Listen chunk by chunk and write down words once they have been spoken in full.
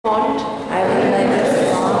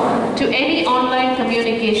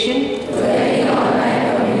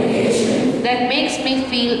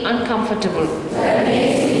feel uncomfortable.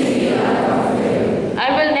 I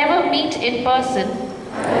will never meet in person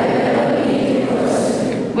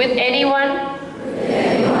with anyone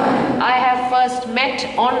I have first met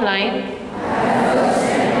online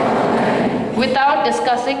without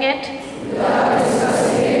discussing it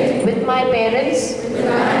with my parents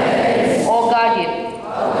or guardian.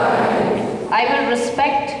 I will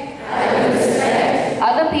respect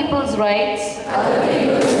other people's rights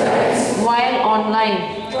while online.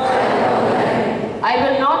 I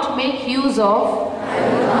will not make use of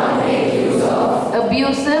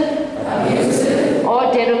abusive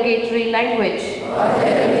or derogatory language.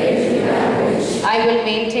 I will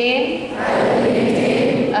maintain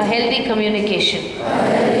a healthy communication.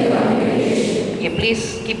 Okay,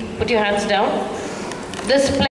 please put your hands down. This